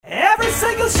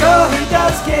single show he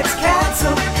does gets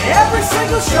cancelled. Every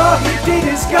single show he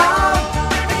did is gone.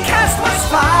 The cast was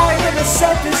fired and the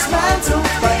set dismantled.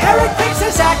 But